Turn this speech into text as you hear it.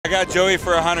got Joey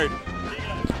for 100.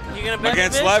 You gonna bet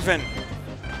against me, Levin.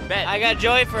 Bet. I got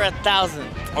Joey for 1,000.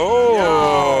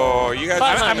 Oh, you guys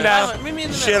I'm down.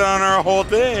 shit on our whole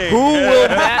thing. Who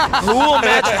will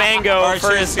match Mang0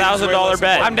 for his $1,000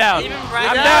 bet? I'm down. I'm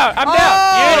down. I'm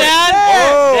down. You're down?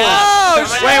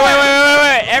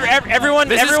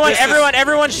 Wait.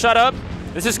 Everyone shut up.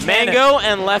 This is Mang0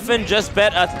 and Leffen just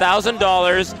bet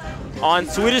 $1,000 on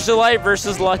Swedish Delight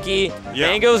versus Lucky.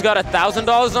 Mang0's got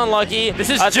 $1,000 on Lucky. This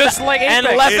is just like Apex. And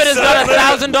Leffen has got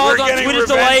 $1,000 on Swedish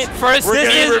Delight.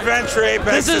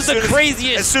 This is the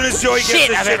craziest. As soon as Joey gets his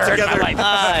shit together.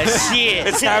 Shit.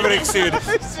 It's happening soon.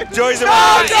 Joey's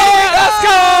about to Let's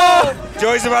go!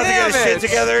 Joey's about to get his shit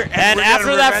together. And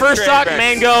after that first stock,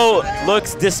 Mang0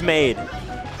 looks dismayed.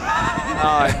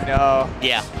 Oh no.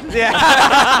 Yeah.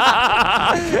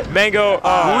 Mang0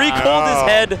 recoiled his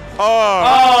head.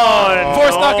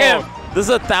 Force knock him. This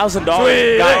is $1,000,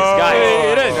 guys.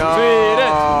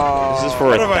 This is for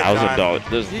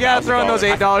 $1,000. You gotta throw in those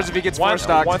 $8 if he gets 4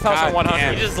 stocks.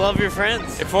 1,100. You just love your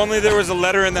friends. If only there was a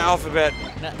letter in the alphabet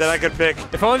that I could pick.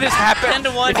 If only this happened. 10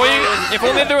 to 1. If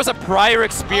only there was a prior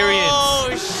experience. Oh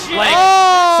shit. Like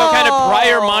some kind of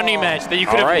prior money match that you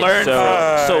could have learned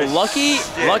from. So Lucky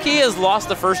has lost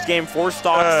the first game 4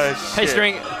 stocks. He's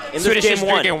drinking. In Swedish is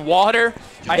drinking water.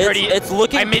 I heard it's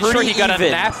looking I made sure he got a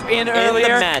nap in earlier.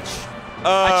 In the match.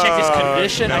 I checked his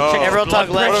condition. No. I checked Everyone talk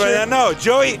blood left. pressure. No,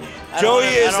 Joey is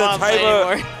the type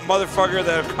of anymore. motherfucker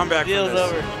that have come back from Deal's this.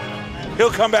 over. He'll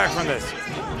come back from this.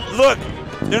 Look,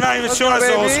 they're not even showing us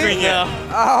the whole screen yet.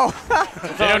 Oh.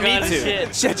 They don't need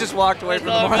to. Shit just walked away from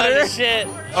the All kinds monitor. of shit.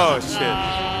 Oh shit.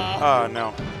 Oh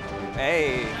no.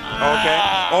 Hey. Okay.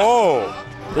 Oh.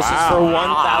 This is for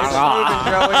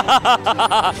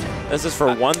 $1,000. This is for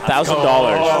 $1,000.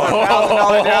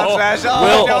 $1,000 down smash.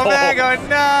 Oh, no, Mang0,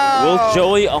 no. Will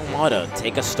Joey Almada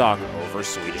take a stock over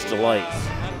Swedish Delight?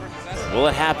 Will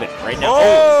it happen right now?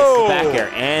 Oh, it's the back air,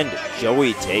 and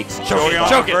Joey takes Joey on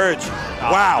the verge.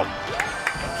 Wow.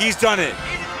 He's done it.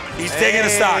 He's taking a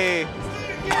stock.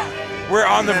 We're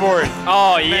on the board.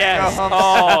 Oh yes.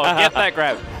 Oh, get that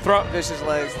grab. Throw. Vicious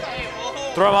legs.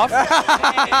 Throw him off.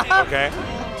 Okay.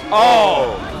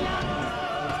 Oh.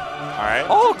 All right.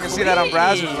 Oh, you can see that on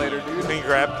browsers later, dude. Clean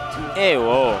grab. Hey,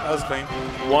 whoa. That was clean.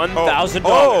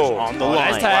 $1,000 on the line.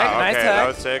 Nice tag. Wow, Nice okay, tag. that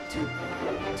was sick.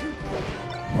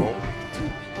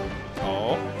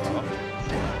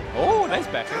 Oh, nice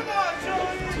backer.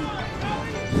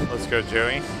 Let's go,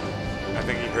 Joey. I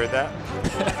think you heard that.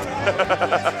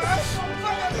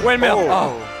 Windmill.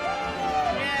 Oh.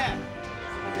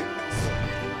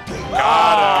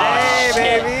 Got him.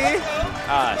 Hey, baby.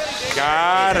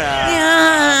 Got him.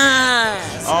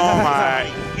 Yes. Oh my.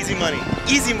 Easy money.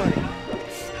 Easy money.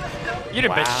 You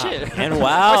didn't bet shit. And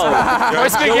wow.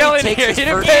 Where's Miguel in here? He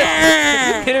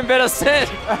didn't bet a cent.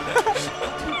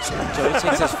 Joey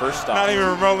takes his first stock. Not even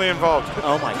remotely involved.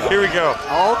 Oh my god. Here we go.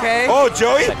 Okay. Oh,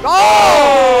 Joey.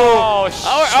 Oh, shit.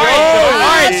 All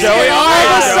right, Joey. All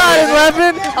of a sudden,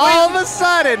 Levin. All of a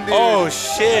sudden, dude. Oh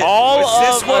shit. All Was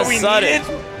this of what a we sudden.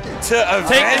 needed to avenge?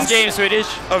 Take this game, Swedish.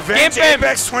 Avenge Camp him.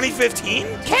 Apex 2015?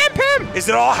 Camp him. Is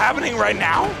it all happening right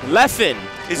now? Leffen.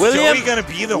 Is Joey gonna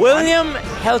be the one? William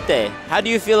Helte, how do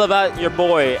you feel about your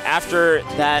boy after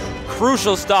that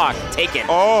crucial stock taken?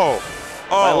 Oh.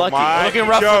 By Lucky. We're looking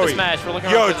rough Joey. for this match. We're looking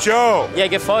Yo, rough. Joe. Yeah,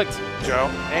 get fucked. Joe.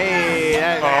 Hey.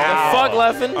 That, Fuck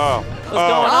Leffen. Oh. What's going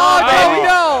Oh, on? baby,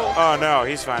 no. Oh no,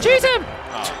 he's fine. Cheese him.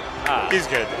 He's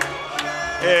good.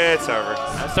 It's over.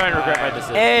 I'm starting to regret my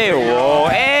decision. Hey, whoa,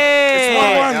 hey. It's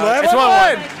 1-1 left. It's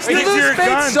 1-1. Stick to your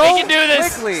guns. So They can do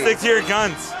this. quickly. Stick to your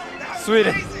guns.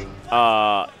 Sweden.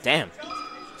 Damn.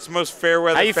 It's the most fair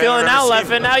weather. How you fan feeling I've now, ever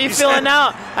seen. Leffen? How you feeling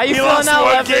now? How you He feeling lost now,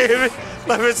 one Leffen? game.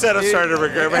 Leffen said I'm starting to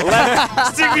regret my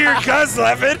Stick to your guns,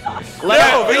 Leffen.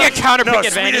 We got counter pick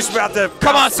advantage. Swedish about to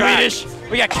Come on, bounce back. Swedish.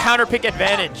 We got counter pick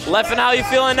advantage. Leffen, how you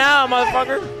feeling now,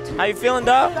 motherfucker? How you feeling,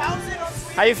 dog?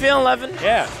 How you feeling, Leffen?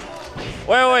 Yeah.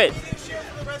 Wait.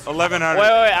 1100. Wait.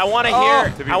 I want to hear.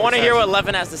 To be I want to hear precise. what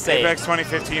Leffen has to say. Apex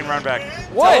 2015 run back.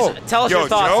 Tell us Yo, your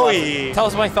thoughts. Joey. Tell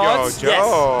us my thoughts. Yo,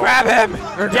 Joe. Grab him.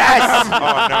 Yes.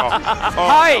 Oh no. Oh,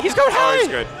 High. no. He's going high. Oh, he's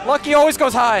good. Lucky always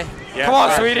goes high. Yeah, Come on,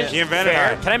 fair. Swedish. He invented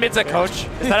Fair. high. Can I admit to coach?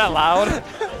 Is that allowed?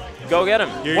 Go get him.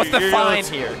 What's the You're fine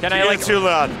getting- here? Can I you're like? getting too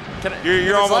loud.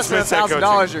 You're almost less than mid-set coaching.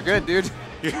 $1,000. You're good, dude.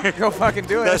 Go fucking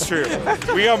do it. That's true.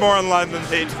 We got more online than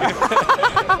they do.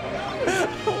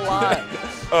 Why?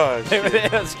 Oh,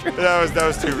 shit. That's true. That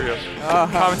was too real.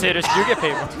 Commentators do get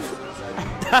paid more.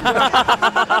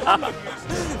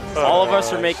 All of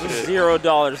us are making $0,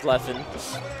 Leffen.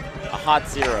 A hot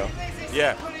zero.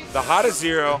 Yeah. The hottest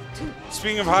zero.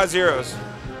 Speaking of hot zeros.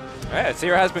 Yeah,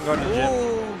 Zero has been going to the gym.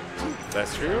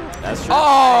 That's true. That's true.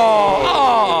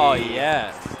 Oh,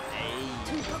 yes.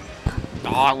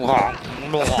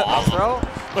 Bro.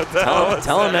 What the hell was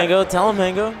Tell him, that? Mang0. Tell him,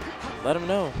 Mang0. Let him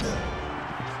know.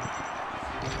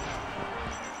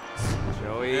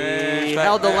 Joey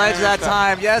held the ledge that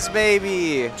time. Yes,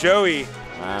 baby. Joey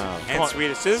Wow. and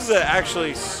Swedish. This is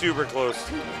actually super close.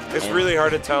 It's really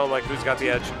hard to tell like who's got the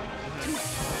edge.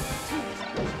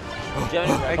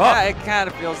 It kind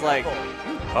of feels like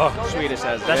Swedish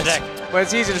has That's this. Sheik. But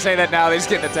it's easy to say that now. They're just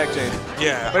getting a tech change.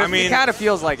 Yeah, But I mean, it kind of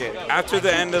feels like it. after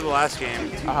the end of the last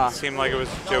game, Uh-huh. it seemed like it was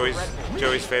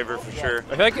Joey's favor for sure.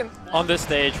 I feel like on this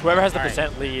stage, whoever has the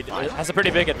percent lead has a pretty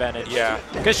big advantage. Yeah.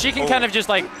 Because she can kind of just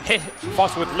like hit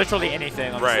Fox with literally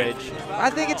anything on the stage. I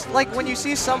think it's like when you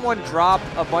see someone drop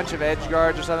a bunch of edge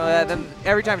guards or something like that, then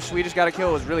every time Swedish got a kill,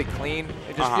 it was really clean.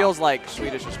 It just feels like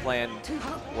Swedish was playing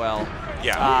well.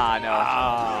 Yeah. Ah,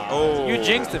 no. Oh. You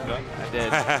jinxed it, bro. I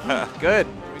did. Good.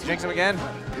 We jinx him again.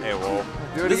 Hey, well,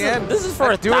 Do it again. This is for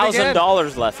Let's do it again.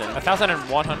 $1,000 lesson.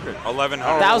 1,100.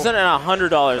 1,100.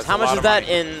 $1,100. That's How a much lot is of that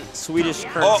money. in Swedish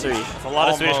currency? That's a lot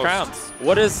of Swedish Almost. crowns.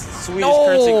 What is Swedish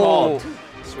currency called?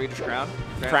 Swedish crown.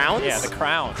 Crowns? Yeah, the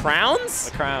crown. Crowns?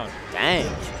 The crown. Dang.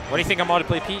 What do you think I'm on to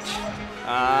play Peach?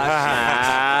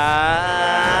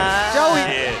 Joey.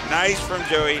 Yeah, nice from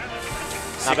Joey.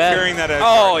 Not bad. Securing that edge.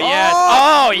 Oh, guard. yes.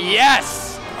 Oh,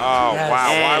 yes. Oh, Yes. wow.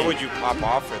 Why Dang. would you pop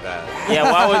off for that?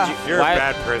 Yeah, why would you? You're why, a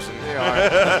bad person.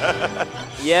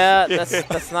 Yeah,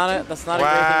 that's not a great thing to do,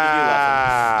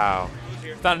 Wow.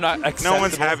 It's not acceptable. No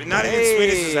one's happy. Not even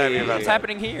Swedish is happy about What's that.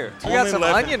 happening here? We got Only some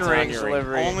Leffen- onion rings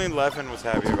delivery. Only Leffen was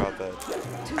happy about that.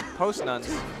 Post nuns.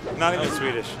 Not even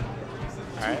Swedish.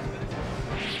 All right.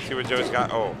 See what Joe's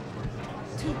got. Oh.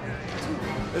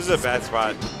 This is a bad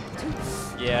spot.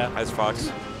 Yeah. As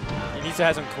Fox. He needs to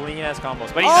have some clean-ass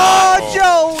combos, but he's not.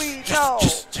 Oh, Joey! No.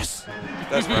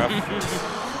 That's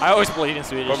rough. I always believed in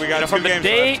Swedish. But we got You know, two from the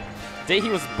games day he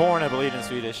was born, I believed in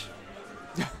Swedish.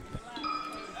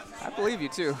 I believe you,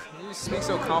 too. You speak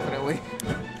so confidently.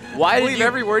 Why I did believe you,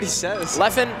 every word he says.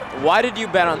 Leffen? Why did you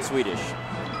bet on Swedish?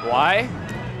 Why?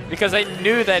 Because I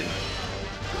knew that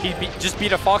he just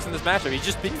beat a Fox in this matchup. He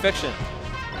just beat Fiction.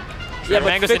 Yeah, And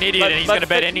Mango's an idiot, and he's going to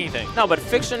bet anything. No, but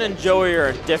Fiction and Joey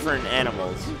are different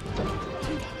animals.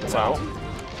 So?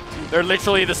 They're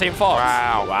literally the same Fox.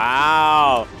 Wow.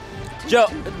 Wow. Joe,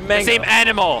 The same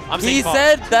animal. I'm saying He Fox.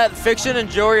 said that Fiction and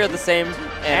Joey are the same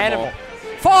animal.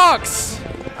 Fox!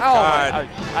 Oh, God.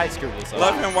 I screwed this up.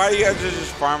 Leffen, why do you guys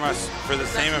just farm us for the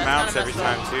same amounts every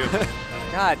time, too?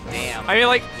 God damn. I mean,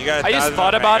 like, You got I just 1,000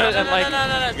 thought off about Mango. it, and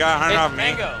like, You got 100 off me.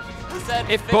 Mango. He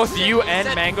said if both you and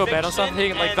Mang0 bet on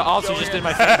something, like the odds are just in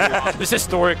my favor. Just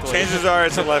historically. Chances are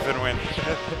it's a Leffen win.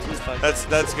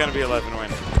 That's going to be a Leffen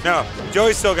win. No,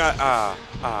 Joey still got, Yeah,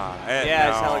 no.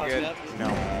 it's hella good. No.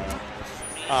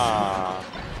 All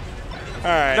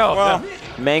right. No, well, no.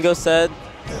 Mango said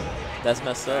that's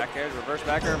messed up. Back air, reverse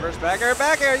back air, reverse back air,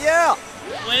 back air, yeah!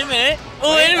 Wait a minute.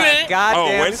 Wait a minute.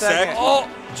 Goddamn wait a sec. second. Oh,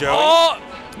 Joey.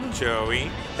 oh.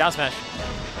 Joey. Down smash.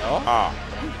 Oh.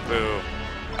 Boo.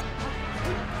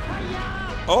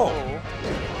 Oh.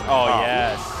 Oh, Oh.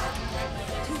 yes.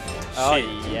 Oh,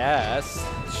 Shit. yes.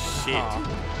 Shit.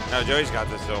 Aw. No, Joey's got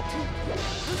this though.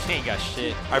 He ain't got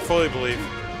shit. I fully believe.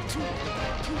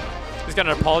 He's got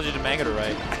an apology to Mang0 to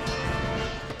write.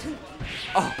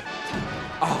 Oh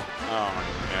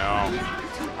no.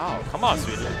 Oh, come on,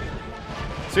 Swedish.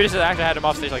 Swedish has actually had him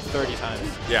off stage like 30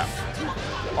 times. Yeah.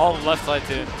 All on the left side,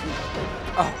 too.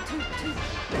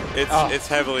 It's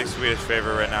heavily Swedish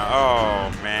favor right now.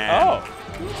 Oh man. Oh.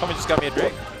 Someone just got me a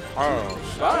drink. Oh.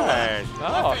 Nice.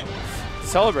 Oh.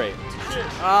 Celebrate.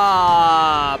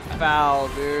 Ah, foul,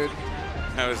 dude.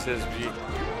 That was his beat.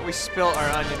 We spilt our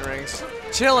onion rings.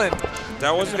 Chillin'.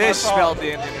 That wasn't my Vish fault. spilled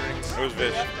the onion rings. It was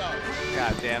Vish.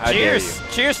 God damn. I dare Cheers.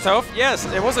 Cheers, Toph. Yes,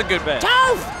 it was a good bet.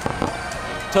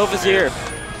 Toph is here.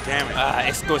 Damn it.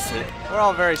 Exclusive. We're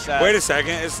all very sad. Wait a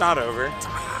second. It's not over.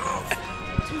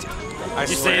 I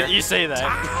swear. You say that.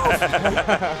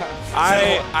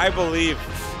 I believe.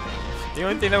 The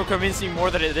only thing that will convince you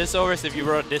more that it is over is if you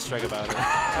wrote a diss track about it.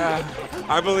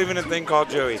 I believe in a thing called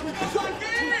Joey.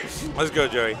 Let's go,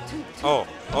 Joey.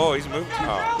 Oh, he's moving.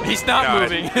 Oh. He's not No,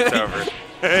 moving. It's over.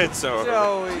 It's over.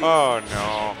 Joey. Oh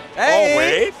no. Hey. Oh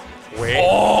wait. Wait.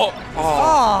 Oh!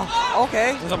 Oh,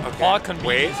 okay. There's a plot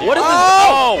convenience. What is this?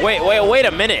 Oh, wait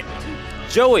a minute.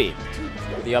 Joey.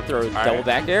 The up throw double right.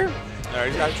 back there. No,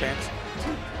 he's got a chance.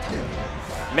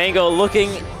 Mango looking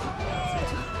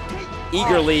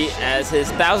eagerly as his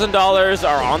 $1,000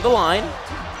 are on the line,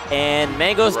 and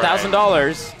Mango's Right.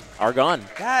 $1,000 are gone.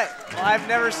 I've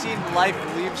never seen life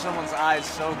leave someone's eyes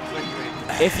so quickly.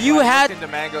 If you I had, looked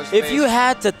into Mang0's if face. you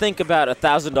had to think about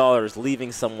 $1,000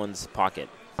 leaving someone's pocket,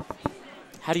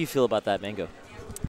 how do you feel about that, Mang0?